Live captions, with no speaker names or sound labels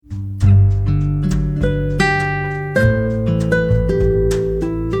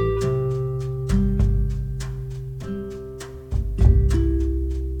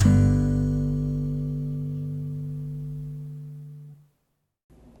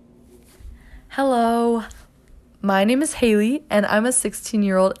Hello, my name is Haley, and I'm a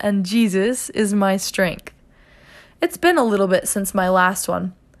 16-year-old, and Jesus is my strength. It's been a little bit since my last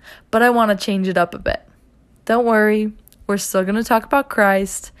one, but I want to change it up a bit. Don't worry, we're still going to talk about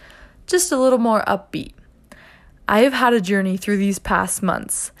Christ, just a little more upbeat. I have had a journey through these past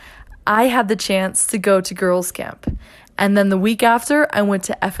months. I had the chance to go to girls' camp, and then the week after, I went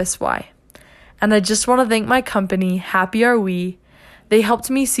to FSY. And I just want to thank my company, Happy Are We. They helped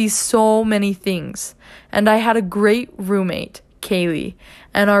me see so many things, and I had a great roommate, Kaylee,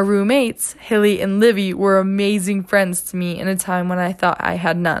 and our roommates, Hilly and Livy, were amazing friends to me in a time when I thought I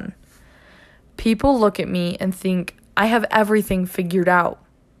had none. People look at me and think I have everything figured out.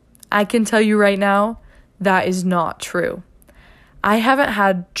 I can tell you right now, that is not true. I haven't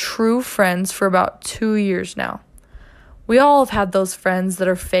had true friends for about 2 years now. We all have had those friends that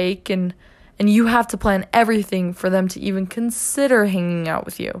are fake and you have to plan everything for them to even consider hanging out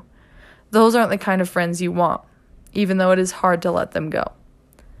with you. Those aren't the kind of friends you want, even though it is hard to let them go.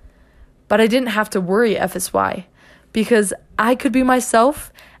 But I didn't have to worry FSY, because I could be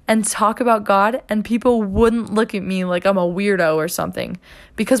myself and talk about God, and people wouldn't look at me like I'm a weirdo or something,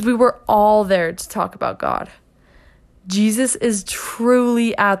 because we were all there to talk about God. Jesus is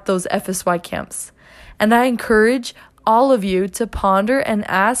truly at those FSY camps, and I encourage all of you to ponder and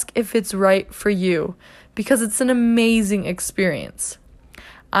ask if it's right for you, because it's an amazing experience.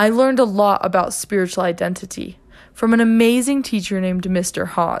 I learned a lot about spiritual identity from an amazing teacher named Mr.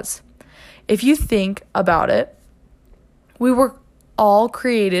 Hawes. If you think about it, we were all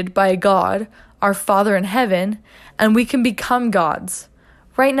created by God, our Father in heaven, and we can become gods.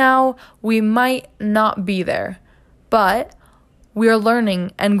 Right now, we might not be there, but we are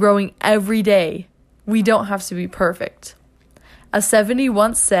learning and growing every day. We don't have to be perfect. A 70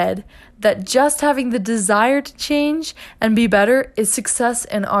 once said that just having the desire to change and be better is success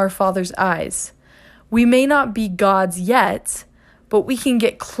in our Father's eyes. We may not be gods yet, but we can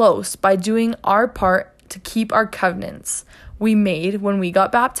get close by doing our part to keep our covenants we made when we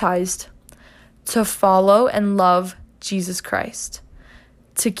got baptized, to follow and love Jesus Christ,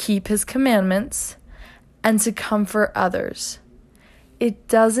 to keep his commandments, and to comfort others. It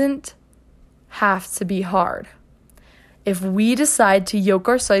doesn't have to be hard. If we decide to yoke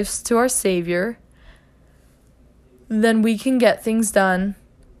ourselves to our Savior, then we can get things done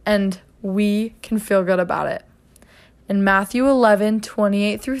and we can feel good about it. In Matthew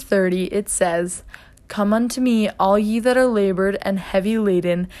 11:28-30, it says, "Come unto me, all ye that are labored and heavy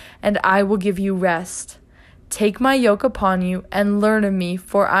laden, and I will give you rest. Take my yoke upon you and learn of me,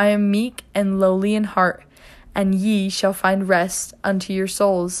 for I am meek and lowly in heart, and ye shall find rest unto your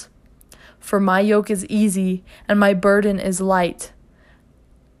souls. For my yoke is easy and my burden is light."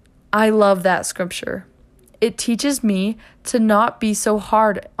 I love that scripture. It teaches me to not be so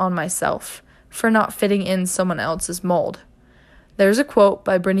hard on myself for not fitting in someone else's mold. There's a quote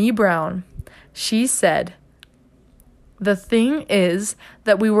by Brené Brown. She said, "The thing is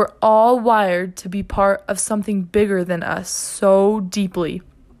that we were all wired to be part of something bigger than us so deeply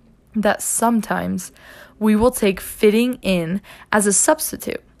that sometimes we will take fitting in as a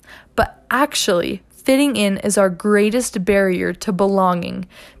substitute. But actually, fitting in is our greatest barrier to belonging,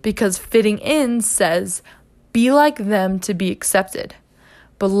 because fitting in says, be like them to be accepted.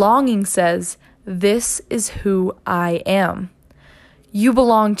 Belonging says, this is who I am. You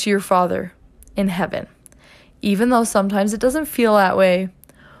belong to your Father in heaven. Even though sometimes it doesn't feel that way,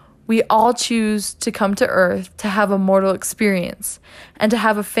 we all choose to come to earth to have a mortal experience and to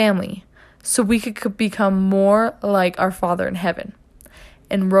have a family, so we could become more like our Father in heaven.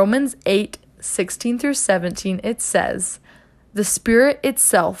 In Romans 8:16-17, it says, "The Spirit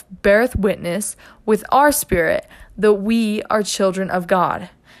itself beareth witness with our spirit that we are children of God.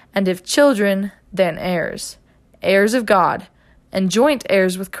 And if children, then heirs, heirs of God, and joint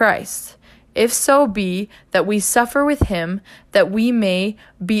heirs with Christ. If so be that we suffer with him, that we may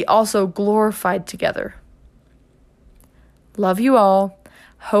be also glorified together." Love you all.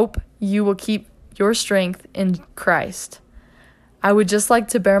 Hope you will keep your strength in Christ. I would just like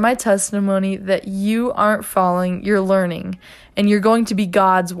to bear my testimony that you aren't falling, you're learning, and you're going to be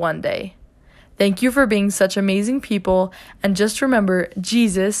gods one day. Thank you for being such amazing people, and just remember,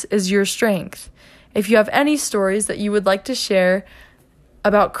 Jesus is your strength. If you have any stories that you would like to share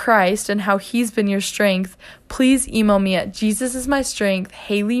about Christ and how he's been your strength, please email me at jesusismystrength,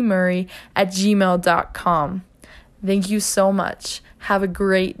 HaleyMurray@gmail.com. Thank you so much. Have a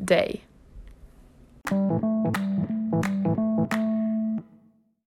great day.